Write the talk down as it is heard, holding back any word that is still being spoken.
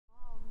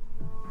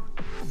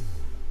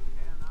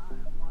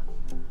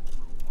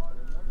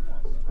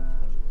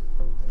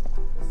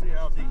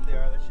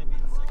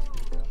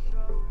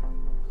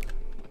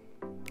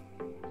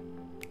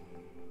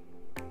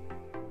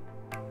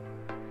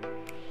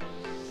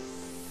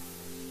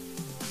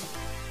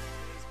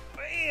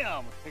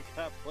Bam! I think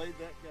I played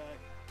that guy.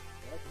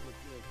 That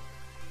looked good.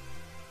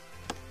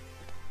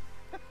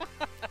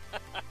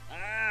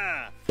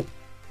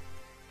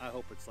 I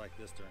hope it's like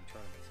this during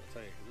tournaments. I'll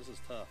tell you, this is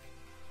tough.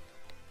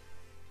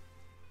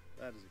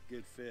 That is a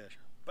good fish.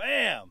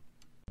 Bam!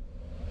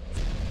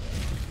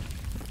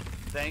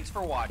 Thanks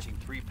for watching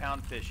 3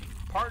 Pound Fishing,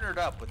 partnered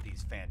up with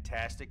these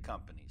fantastic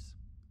companies.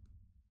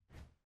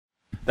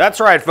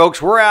 That's right,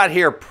 folks. We're out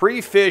here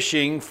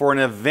pre-fishing for an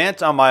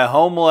event on my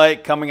home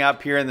lake coming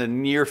up here in the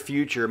near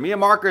future. Me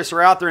and Marcus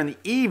are out there in the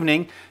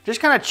evening,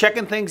 just kind of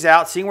checking things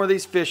out, seeing where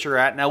these fish are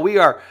at. Now, we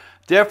are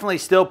definitely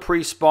still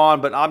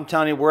pre-spawn, but I'm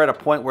telling you, we're at a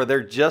point where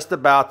they're just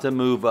about to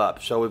move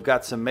up. So we've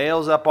got some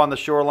males up on the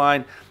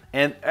shoreline,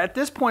 and at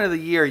this point of the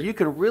year, you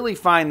can really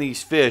find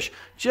these fish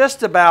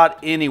just about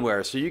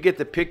anywhere. So you get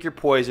to pick your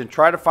poison,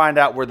 try to find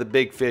out where the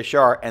big fish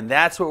are, and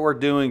that's what we're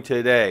doing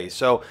today.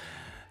 So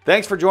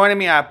thanks for joining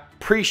me. I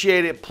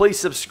appreciate it. Please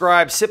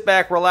subscribe. Sit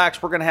back,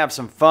 relax. We're going to have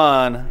some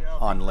fun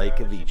on Lake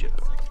of Egypt.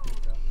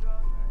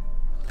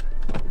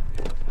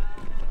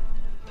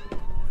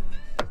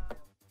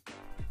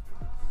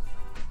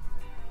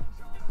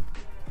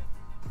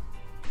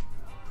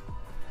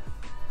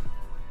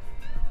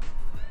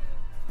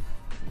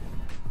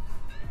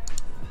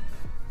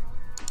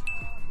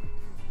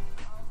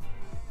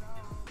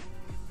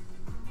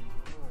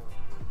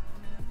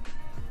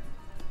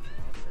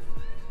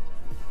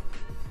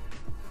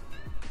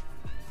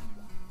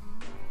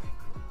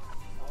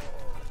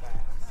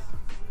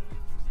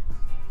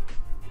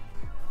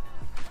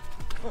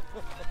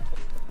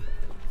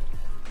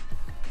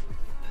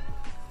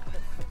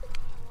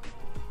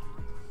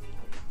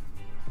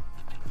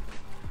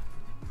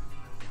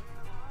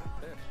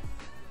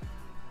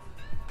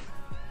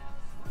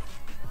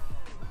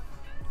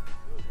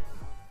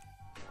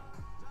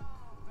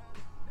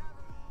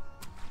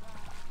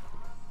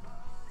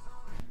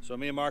 So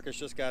me and Marcus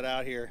just got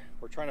out here.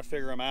 We're trying to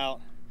figure them out.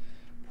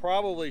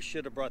 Probably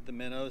should have brought the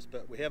minnows,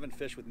 but we haven't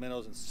fished with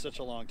minnows in such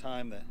a long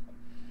time that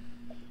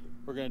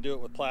we're going to do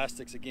it with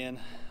plastics again.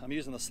 I'm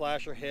using the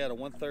slasher head, a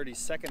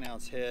 1/32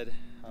 ounce head.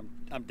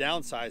 I'm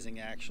downsizing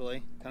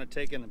actually, kind of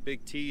taking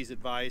Big T's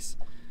advice.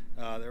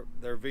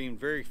 They're being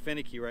very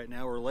finicky right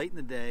now. We're late in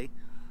the day,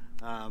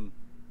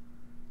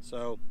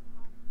 so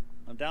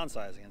I'm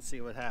downsizing and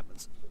see what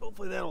happens.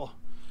 Hopefully that'll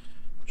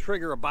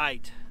trigger a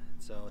bite.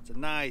 So it's a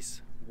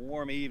nice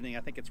warm evening. I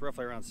think it's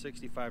roughly around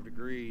 65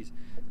 degrees.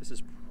 This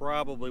is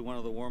probably one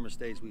of the warmest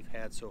days we've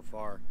had so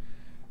far.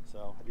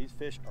 So these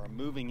fish are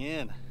moving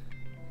in.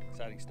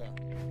 Exciting stuff.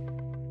 There's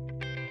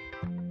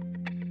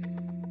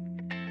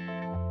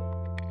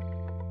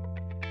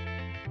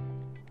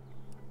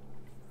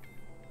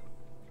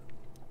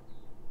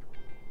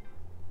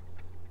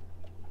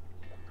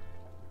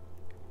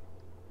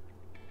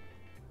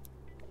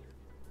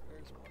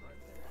one right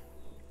there.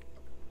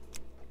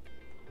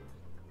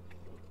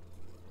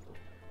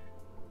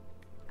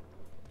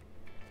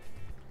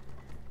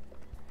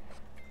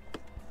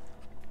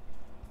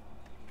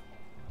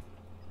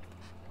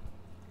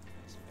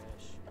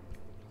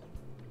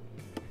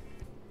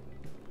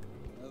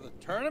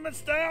 Tournament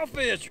style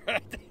fish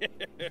right there.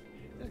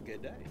 That's a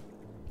good day.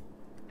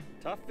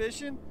 Tough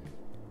fishing,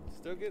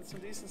 still getting some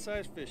decent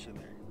sized fish in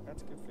there.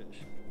 That's good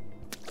fish.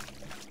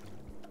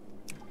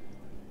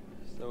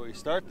 So we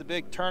start the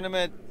big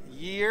tournament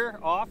year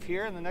off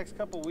here in the next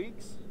couple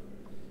weeks,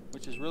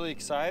 which is really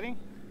exciting.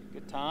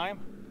 Good time.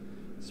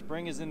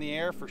 Spring is in the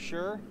air for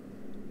sure.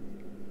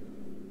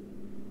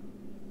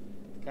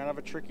 Kind of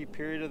a tricky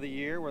period of the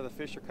year where the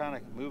fish are kind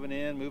of moving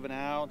in, moving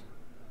out,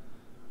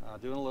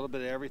 doing a little bit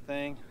of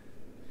everything.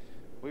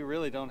 We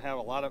really don't have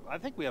a lot of, I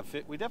think we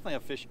definitely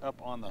have fish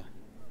up on the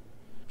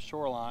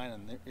shoreline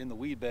and in the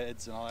weed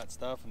beds and all that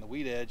stuff and the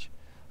weed edge,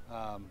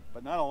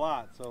 but not a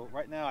lot. So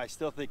right now I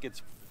still think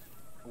it's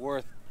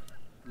worth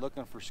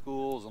looking for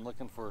schools and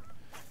looking for,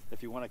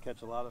 if you want to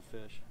catch a lot of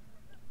fish.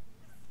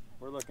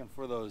 We're looking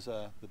for those,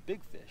 the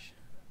big fish.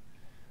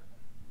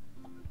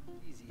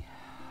 Easy.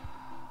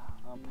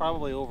 I'm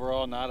probably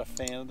overall not a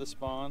fan of the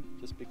spawn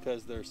just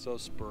because they're so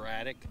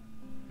sporadic.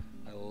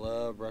 I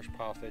love brush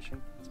pile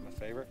fishing. It's my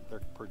favorite.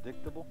 They're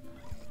predictable.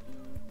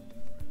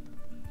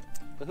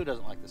 But who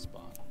doesn't like the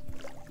spawn?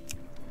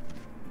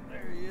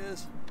 There he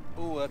is.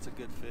 Oh, that's a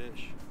good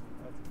fish.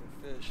 That's a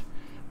good fish.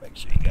 Make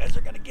sure you guys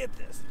are going to get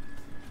this.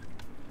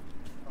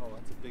 Oh,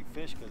 that's a big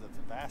fish because it's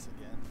a bass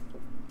again.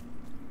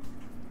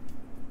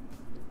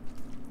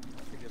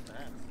 That's a good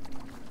bass.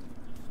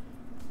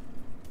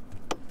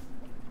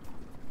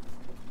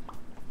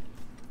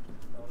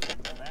 Oh, this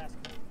is a bass.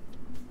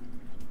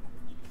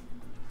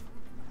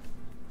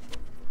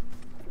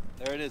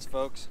 There it is,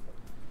 folks.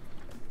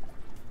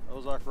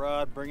 Ozark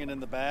rod bringing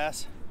in the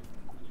bass.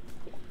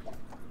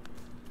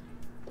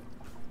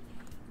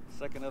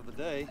 Second of the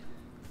day.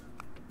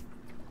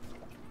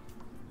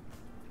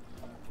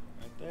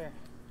 Right there.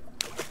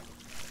 I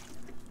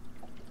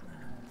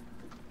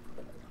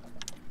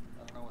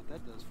don't know what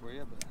that does for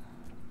you, but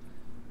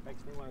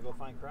makes me want to go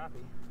find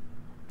crappie.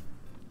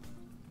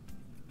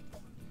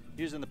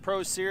 Using the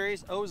Pro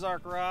Series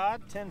Ozark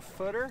rod,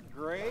 10-footer,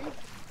 gray.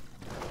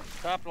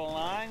 Top of the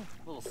line,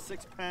 little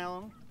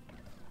 6-pound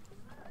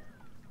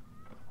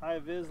high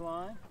vis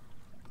line.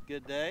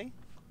 Good day.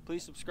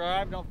 Please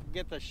subscribe. Don't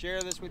forget to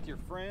share this with your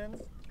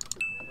friends.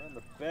 We're in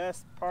the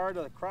best part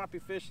of the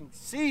crappie fishing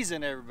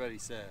season, everybody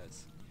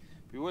says.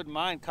 If you wouldn't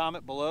mind,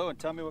 comment below and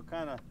tell me what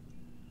kind of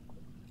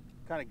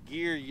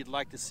gear you'd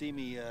like to see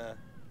me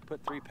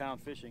put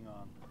 3-pound fishing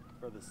on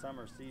for the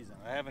summer season.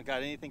 I haven't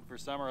got anything for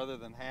summer other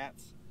than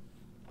hats.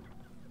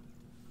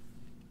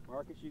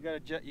 Marcus, you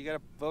got a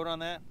vote on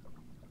that?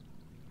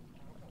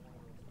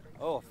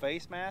 Oh, a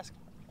face mask?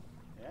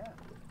 Yeah.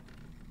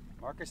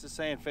 Marcus is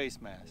saying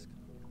face mask.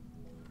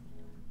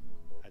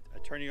 I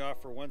turn you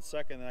off for 1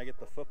 second and I get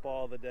the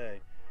football of the day.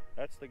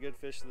 That's the good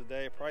fish of the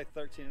day. Probably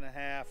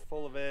 13.5,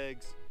 full of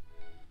eggs.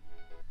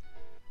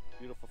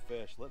 Beautiful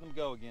fish. Let them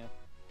go again.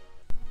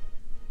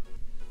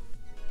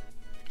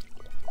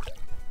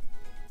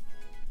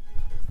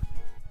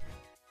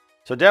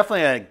 So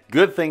definitely a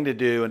good thing to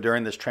do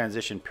during this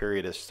transition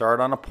period is start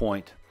on a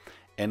point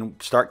and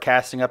start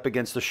casting up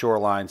against the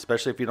shoreline,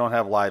 especially if you don't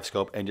have live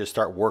scope, and just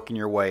start working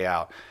your way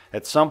out.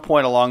 At some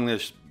point along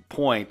this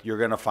point, you're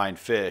going to find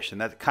fish,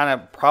 and that kind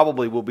of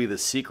probably will be the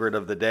secret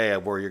of the day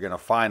of where you're going to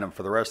find them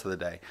for the rest of the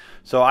day.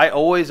 So I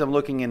always am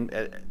looking in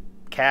at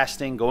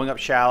casting, going up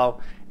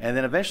shallow, and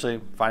then eventually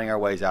finding our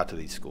ways out to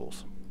these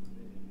schools.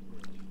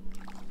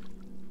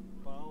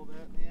 Follow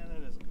that, man.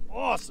 That is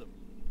awesome.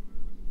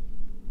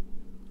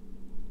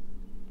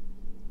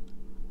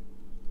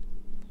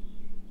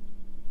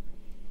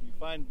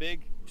 Find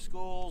big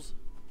schools,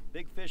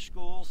 big fish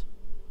schools,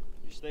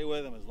 you stay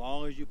with them as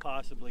long as you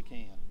possibly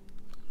can.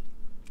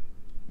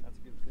 That's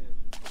a good fish.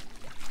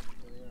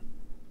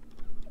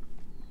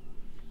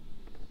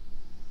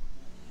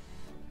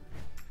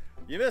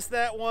 You missed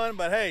that one,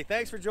 but hey,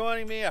 thanks for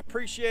joining me. I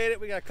appreciate it.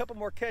 We got a couple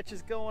more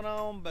catches going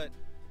on, but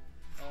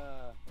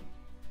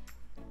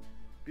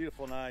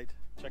beautiful night.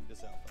 Check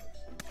this out, folks.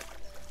 Check this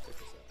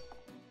out.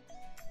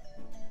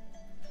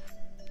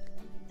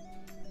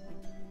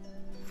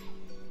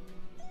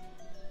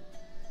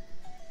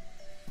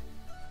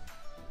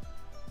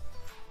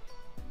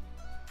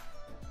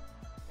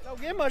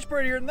 Don't get much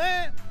prettier than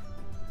that.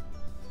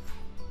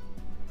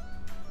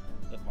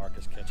 Let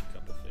Marcus catch a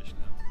couple fish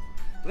now.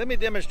 Let me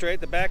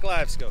demonstrate the back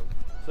live scope.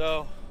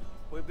 So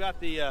we've got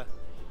the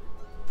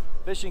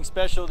fishing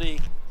specialty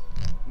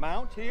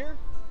mount here.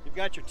 You've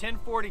got your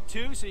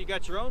 1042, so you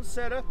got your own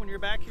setup when you're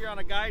back here on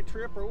a guide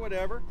trip or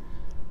whatever.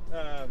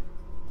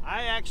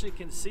 I actually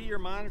can see your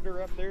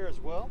monitor up there as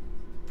well.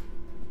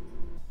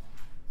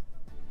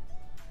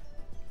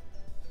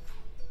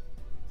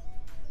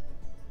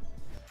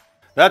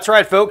 That's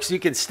right, folks. You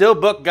can still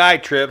book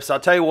guide trips. I'll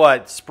tell you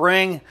what,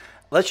 spring,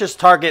 let's just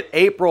target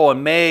April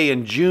and May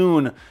and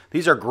June.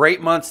 These are great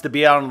months to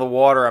be out on the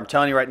water. I'm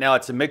telling you right now,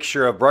 it's a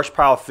mixture of brush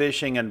pile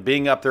fishing and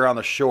being up there on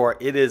the shore.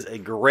 It is a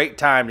great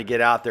time to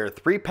get out there.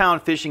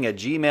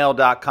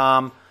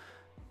 3poundfishing@gmail.com.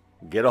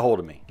 Get a hold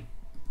of me.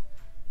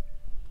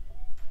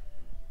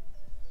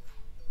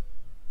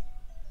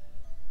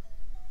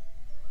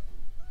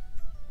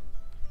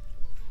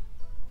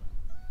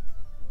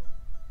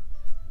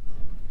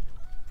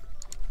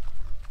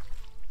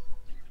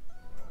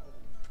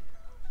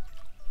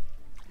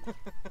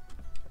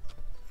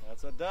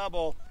 That's a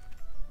double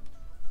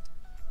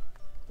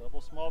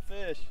small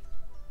fish.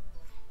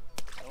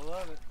 I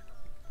love it.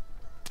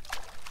 I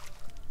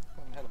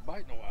haven't had a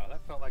bite in a while.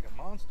 That felt like a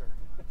monster.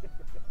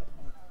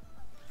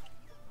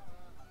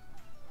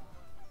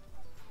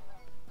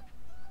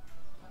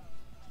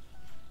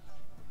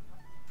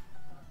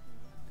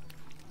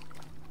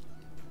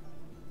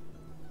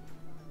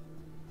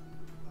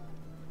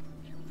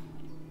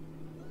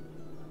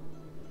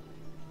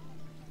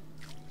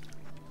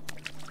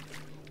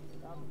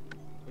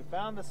 We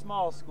found the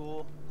small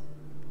school.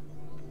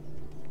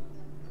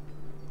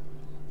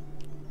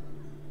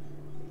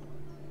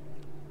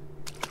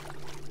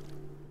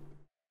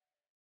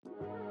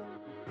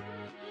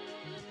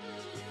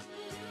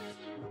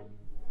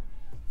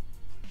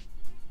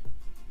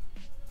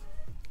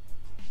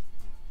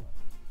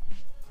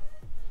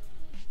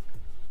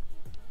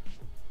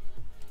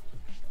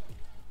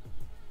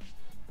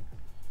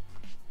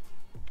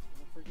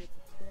 Don't forget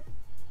to tip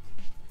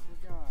your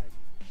guide.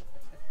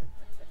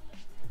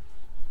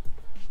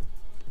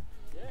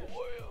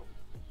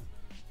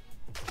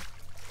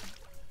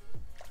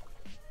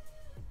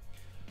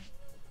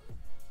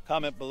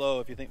 Comment below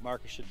if you think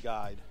Marcus should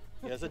guide.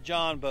 He has a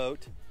John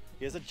boat.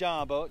 He has a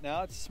John boat.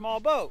 Now it's a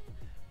small boat,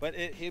 but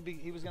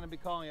he was going to be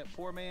calling it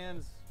poor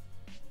man's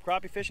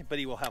crappie fishing. But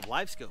he will have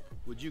live scope.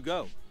 Would you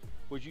go?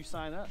 Would you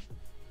sign up?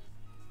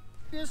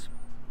 Just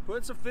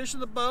put some fish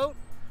in the boat.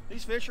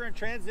 These fish are in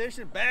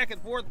transition, back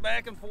and forth,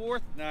 back and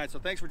forth. All right. So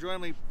thanks for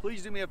joining me.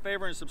 Please do me a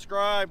favor and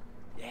subscribe.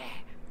 Yeah.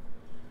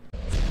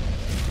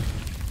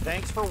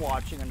 Thanks for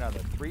watching another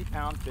 3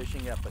 Pound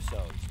Fishing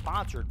episode,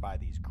 sponsored by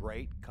these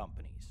great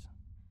companies.